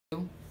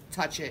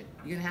touch it.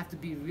 You're gonna have to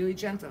be really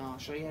gentle, and I'll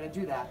show you how to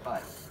do that,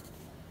 but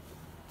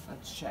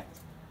let's check.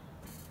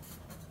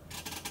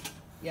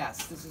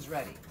 Yes, this is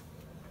ready.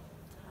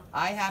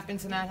 I happen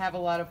to not have a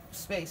lot of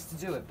space to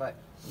do it, but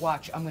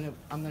watch, I'm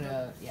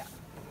gonna, yeah.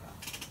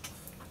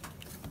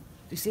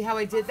 Do you see how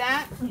I did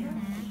that? Yeah.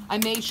 I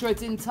made sure it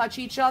didn't touch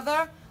each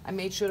other. I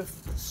made sure to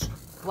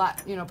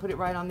flat, you know, put it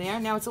right on there.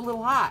 Now it's a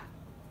little hot.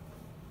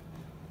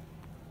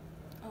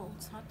 Oh,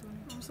 it's hot doing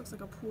it. Almost looks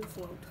like a pool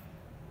float.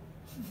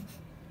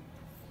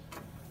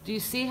 Do you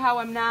see how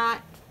I'm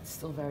not? It's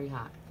still very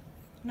hot.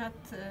 Not,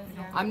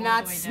 yeah. I'm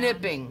not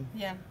snipping,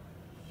 Yeah.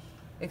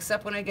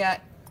 except when I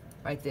get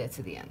right there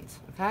to the end,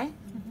 okay?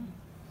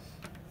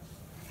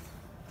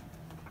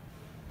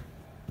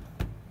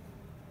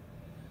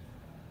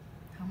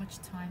 How much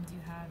time do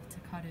you have to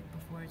cut it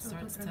before it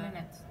starts to?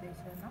 minutes, they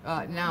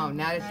said, No,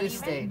 not at this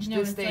stage. No,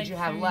 This it's stage like you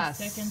have 30 less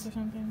seconds or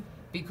something.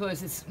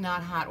 because it's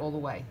not hot all the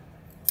way.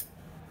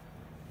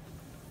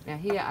 Now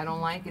here, I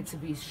don't like it to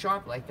be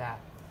sharp like that.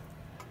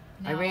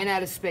 I No. ran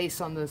out of space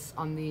on the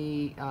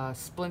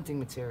splinting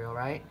material,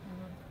 right?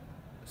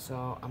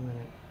 So I'm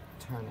gonna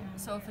turn it.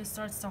 So if it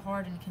starts to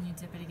harden, can you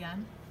dip it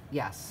again?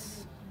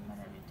 Yes.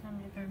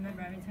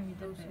 Remember, every time you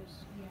do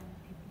this,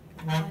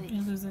 It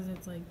loses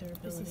its like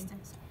durability.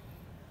 resistance.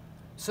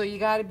 So you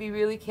got to be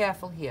really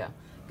careful here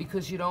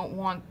because you don't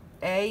want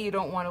you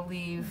don't want to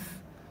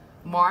leave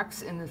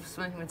marks in the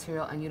splinting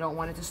material, and you don't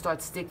want it to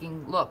start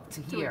sticking. Look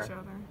to To here. each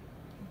other.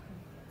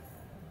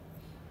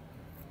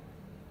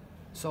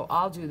 So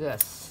I'll do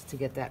this to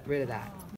get rid of that.